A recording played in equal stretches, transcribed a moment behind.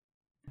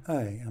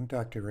Hi, I'm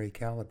Dr. Ray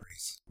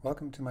Calabrese.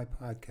 Welcome to my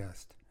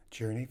podcast,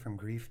 Journey from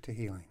Grief to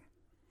Healing.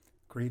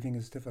 Grieving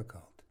is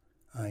difficult.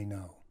 I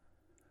know.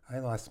 I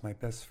lost my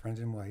best friend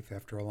and wife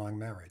after a long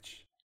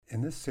marriage.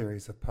 In this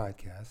series of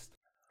podcasts,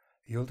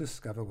 you'll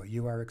discover what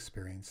you are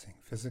experiencing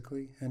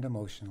physically and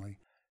emotionally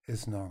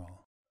is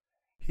normal.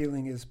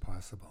 Healing is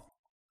possible.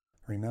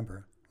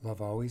 Remember,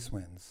 love always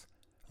wins.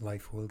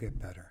 Life will get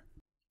better.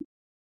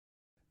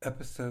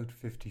 Episode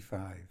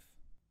 55.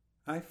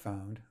 I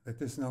found that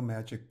there's no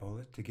magic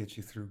bullet to get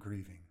you through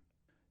grieving,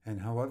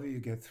 and however you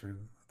get through,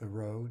 the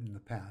road and the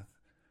path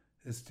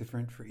is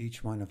different for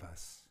each one of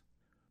us.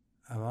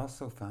 I've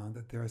also found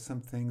that there are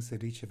some things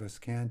that each of us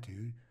can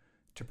do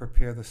to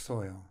prepare the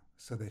soil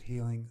so that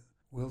healing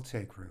will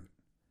take root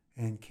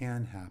and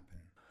can happen.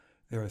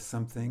 There are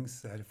some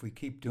things that if we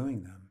keep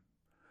doing them,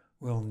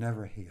 we'll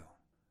never heal.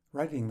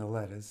 Writing the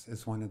letters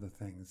is one of the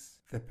things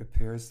that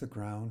prepares the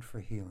ground for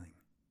healing.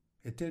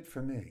 It did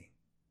for me.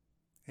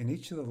 And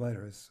each of the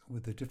letters,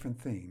 with a different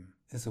theme,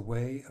 is a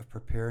way of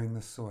preparing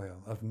the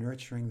soil, of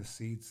nurturing the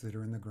seeds that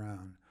are in the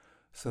ground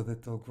so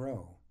that they'll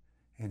grow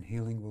and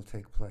healing will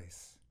take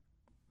place.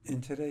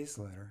 In today's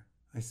letter,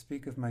 I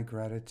speak of my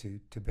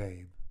gratitude to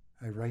Babe.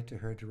 I write to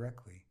her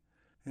directly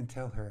and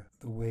tell her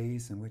the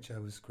ways in which I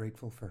was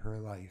grateful for her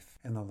life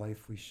and the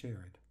life we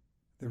shared.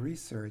 The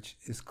research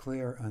is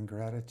clear on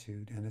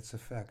gratitude and its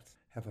effects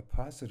have a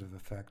positive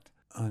effect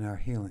on our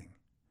healing.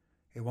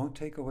 It won't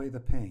take away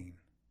the pain,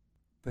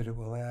 but it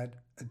will add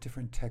a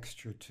different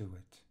texture to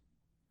it.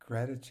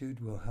 Gratitude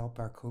will help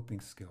our coping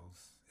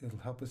skills. It'll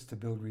help us to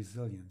build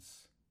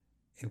resilience.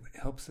 It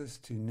helps us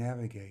to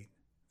navigate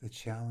the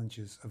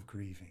challenges of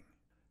grieving.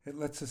 It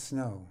lets us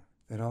know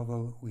that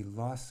although we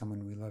lost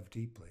someone we love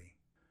deeply,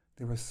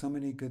 there were so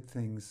many good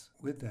things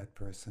with that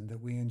person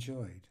that we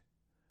enjoyed.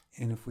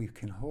 And if we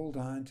can hold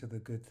on to the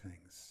good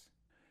things,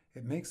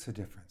 it makes a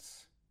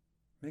difference.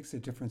 It makes a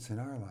difference in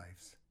our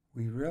lives.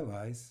 We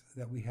realize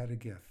that we had a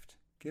gift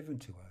given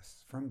to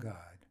us from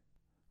God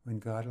when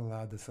God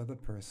allowed this other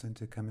person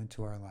to come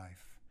into our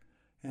life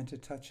and to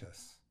touch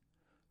us.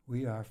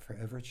 We are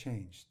forever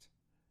changed,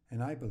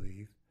 and I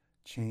believe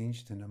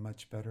changed in a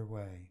much better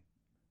way.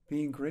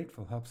 Being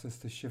grateful helps us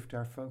to shift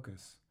our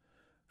focus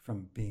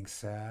from being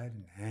sad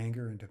and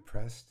anger and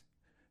depressed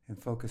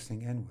and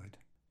focusing inward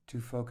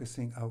to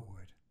focusing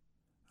outward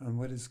on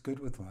what is good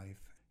with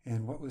life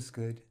and what was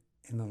good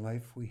in the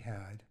life we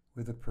had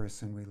with the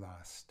person we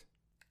lost.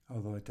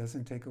 Although it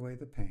doesn't take away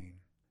the pain,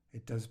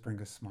 it does bring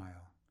a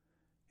smile.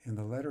 And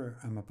the letter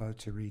I'm about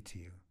to read to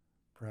you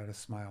brought a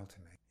smile to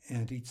me.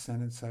 And each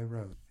sentence I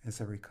wrote,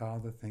 as I recall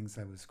the things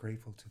I was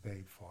grateful to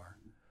Babe for,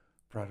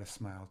 brought a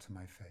smile to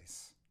my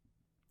face.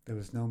 There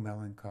was no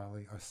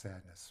melancholy or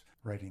sadness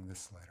writing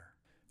this letter.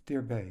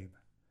 Dear Babe,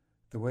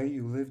 the way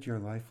you lived your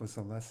life was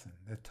a lesson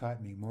that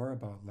taught me more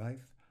about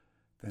life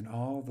than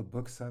all the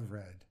books I've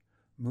read,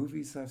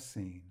 movies I've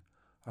seen,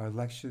 or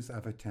lectures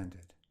I've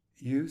attended.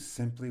 You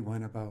simply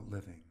went about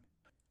living.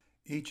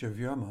 Each of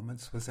your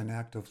moments was an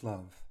act of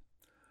love.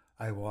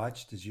 I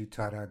watched as you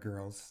taught our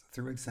girls,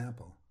 through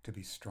example, to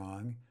be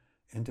strong,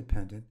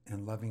 independent,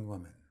 and loving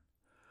women.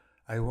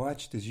 I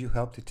watched as you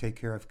helped to take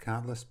care of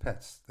countless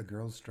pets the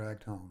girls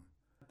dragged home.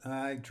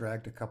 I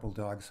dragged a couple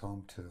dogs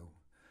home too,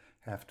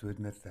 have to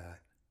admit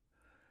that.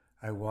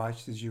 I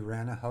watched as you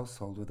ran a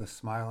household with a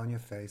smile on your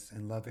face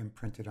and love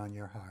imprinted on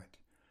your heart.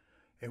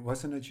 It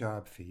wasn't a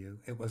job for you,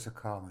 it was a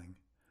calling,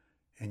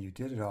 and you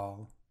did it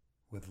all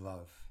with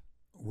love.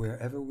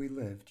 Wherever we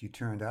lived, you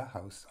turned our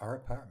house, our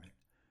apartment,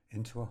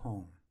 into a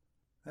home.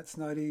 That's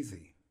not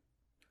easy.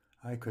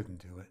 I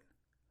couldn't do it.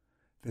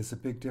 There's a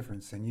big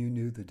difference, and you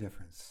knew the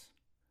difference.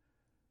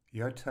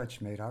 Your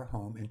touch made our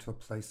home into a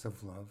place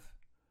of love,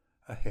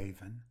 a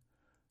haven,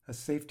 a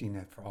safety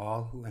net for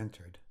all who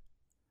entered.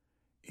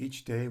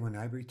 Each day when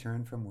I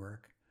returned from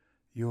work,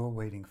 you were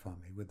waiting for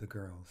me with the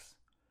girls.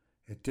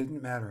 It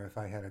didn't matter if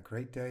I had a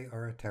great day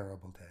or a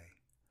terrible day.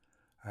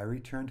 I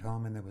returned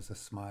home and there was a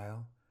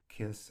smile,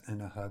 kiss,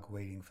 and a hug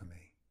waiting for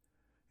me.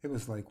 It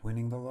was like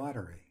winning the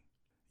lottery.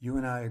 You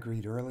and I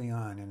agreed early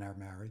on in our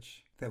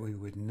marriage that we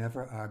would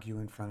never argue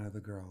in front of the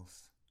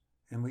girls.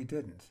 And we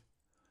didn't.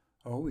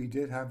 Oh, we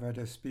did have our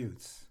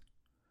disputes.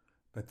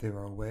 But they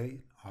were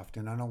away,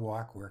 often on a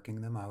walk working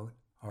them out,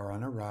 or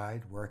on a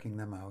ride working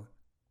them out.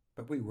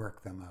 But we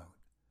worked them out.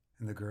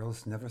 And the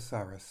girls never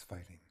saw us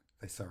fighting.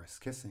 They saw us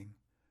kissing.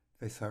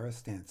 They saw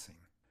us dancing.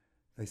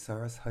 They saw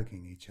us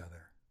hugging each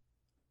other.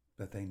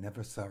 But they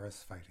never saw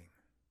us fighting.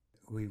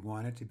 We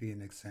wanted to be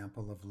an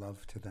example of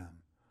love to them.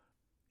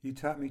 You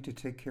taught me to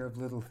take care of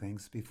little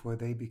things before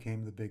they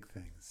became the big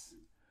things.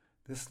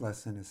 This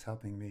lesson is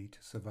helping me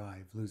to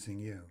survive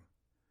losing you.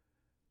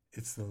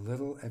 It's the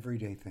little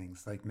everyday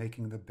things like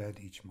making the bed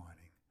each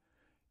morning,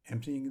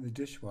 emptying the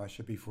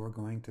dishwasher before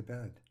going to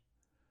bed,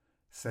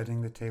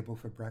 setting the table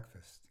for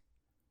breakfast,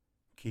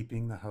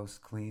 keeping the house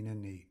clean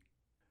and neat.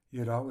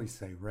 You'd always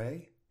say,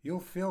 "Ray, you'll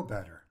feel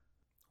better."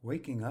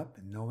 Waking up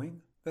and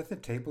knowing that the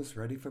table's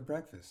ready for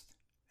breakfast.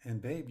 And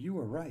babe, you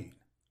were right.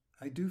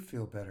 I do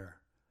feel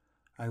better.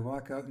 I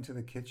walk out into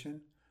the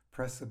kitchen,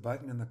 Press a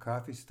button and the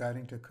coffee's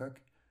starting to cook,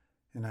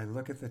 and I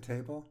look at the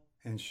table,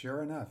 and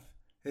sure enough,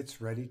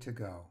 it's ready to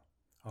go.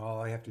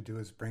 All I have to do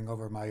is bring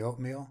over my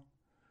oatmeal,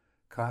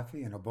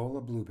 coffee, and a bowl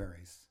of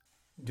blueberries.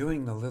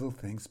 Doing the little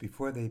things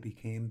before they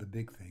became the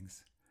big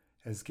things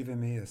has given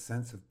me a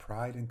sense of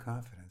pride and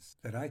confidence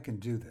that I can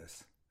do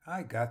this.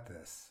 I got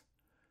this.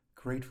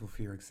 Grateful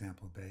for your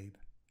example, babe,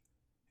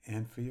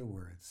 and for your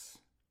words.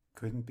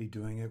 Couldn't be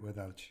doing it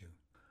without you.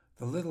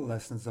 The little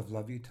lessons of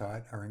love you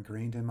taught are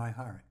ingrained in my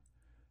heart.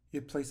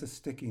 You'd place a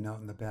sticky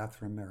note in the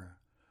bathroom mirror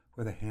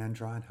with a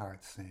hand-drawn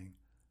heart saying,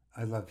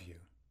 I love you.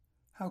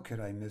 How could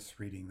I miss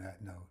reading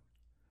that note?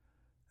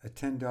 A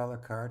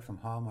 $10 card from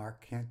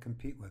Hallmark can't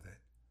compete with it.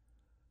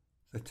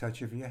 The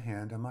touch of your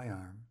hand on my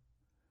arm,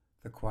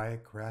 the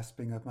quiet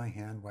grasping of my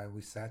hand while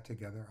we sat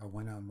together or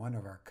went on one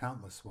of our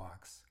countless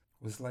walks,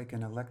 was like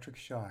an electric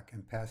shock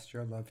and passed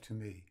your love to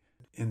me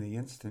in the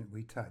instant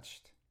we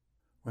touched.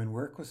 When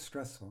work was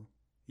stressful,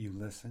 you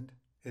listened,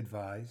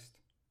 advised,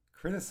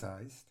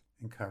 criticized,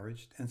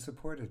 encouraged, and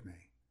supported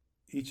me.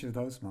 Each of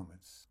those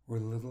moments were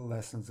little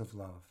lessons of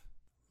love.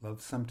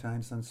 Love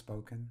sometimes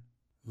unspoken,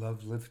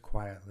 love lived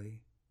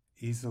quietly,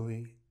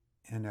 easily,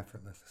 and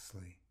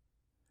effortlessly.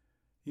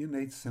 You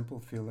made simple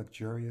feel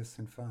luxurious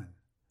and fun.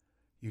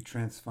 You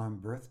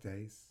transformed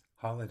birthdays,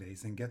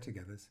 holidays, and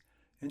get-togethers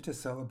into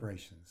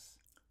celebrations.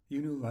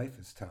 You knew life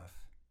is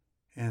tough,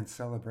 and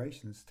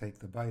celebrations take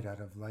the bite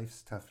out of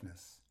life's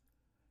toughness.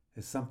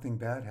 If something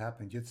bad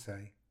happened, you'd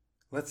say,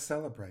 let's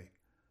celebrate.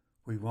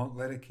 We won't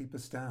let it keep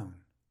us down.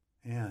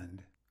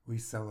 And we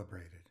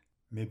celebrated.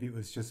 Maybe it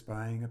was just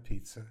buying a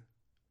pizza.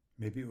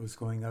 Maybe it was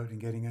going out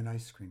and getting an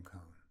ice cream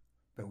cone.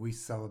 But we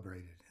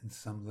celebrated in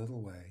some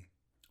little way.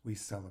 We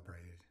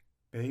celebrated.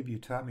 Babe, you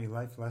taught me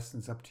life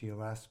lessons up to your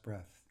last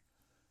breath.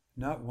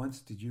 Not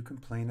once did you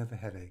complain of a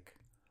headache,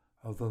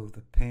 although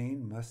the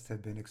pain must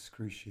have been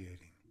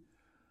excruciating.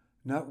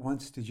 Not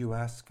once did you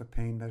ask for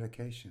pain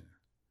medication.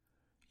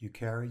 You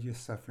carried your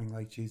suffering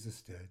like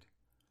Jesus did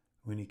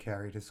when he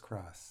carried his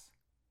cross.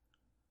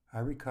 I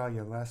recall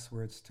your last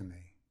words to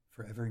me,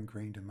 forever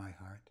ingrained in my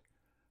heart.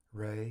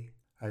 Ray,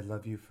 I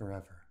love you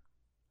forever.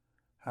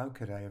 How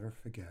could I ever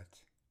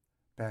forget?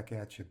 Back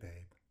at you,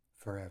 babe,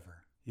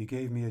 forever. You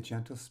gave me a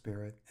gentle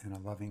spirit and a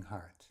loving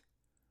heart.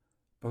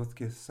 Both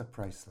gifts are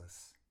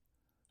priceless.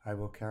 I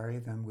will carry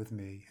them with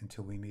me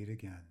until we meet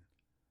again.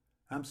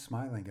 I'm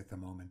smiling at the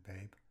moment,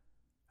 babe.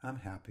 I'm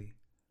happy.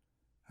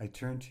 I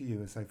turn to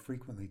you as I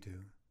frequently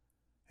do,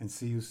 and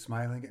see you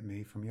smiling at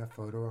me from your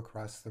photo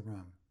across the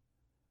room.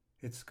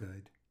 It's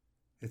good.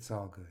 It's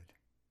all good.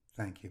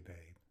 Thank you,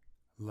 babe.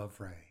 Love,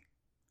 Ray.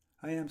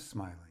 I am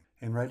smiling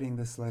and writing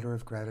this letter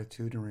of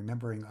gratitude and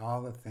remembering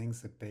all the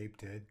things that babe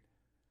did.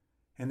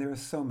 And there are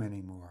so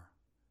many more.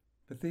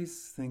 But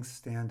these things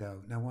stand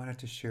out, and I wanted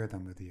to share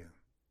them with you.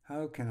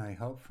 How can I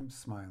help from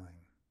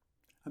smiling?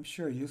 I'm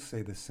sure you'll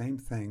say the same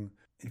thing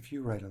if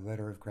you write a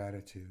letter of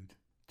gratitude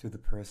to the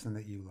person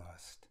that you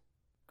lost.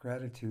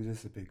 Gratitude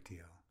is a big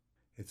deal.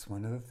 It's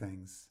one of the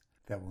things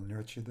that will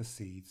nurture the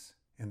seeds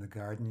in the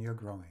garden you're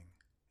growing.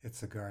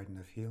 It's a garden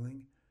of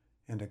healing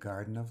and a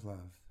garden of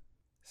love.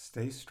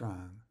 Stay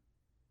strong.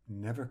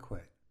 Never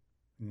quit.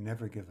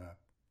 Never give up.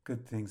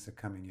 Good things are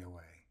coming your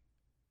way.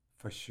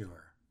 For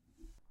sure.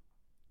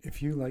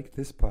 If you like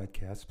this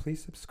podcast,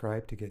 please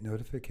subscribe to get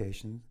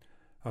notifications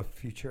of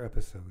future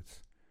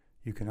episodes.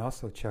 You can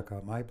also check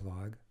out my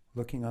blog,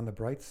 Looking on the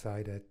Bright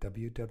Side, at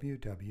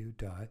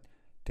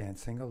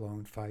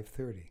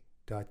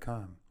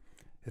www.dancingalone530.com.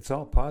 It's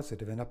all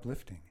positive and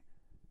uplifting.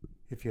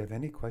 If you have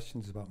any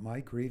questions about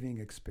my grieving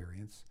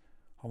experience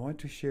or want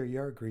to share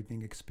your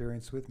grieving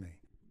experience with me,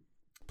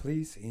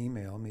 please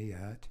email me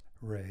at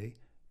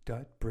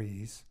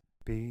ray.breeze,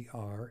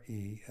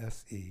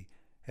 BRESE,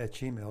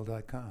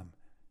 @gmail.com.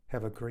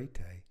 Have a great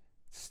day,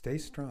 stay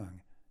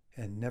strong,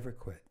 and never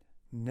quit,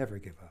 never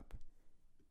give up.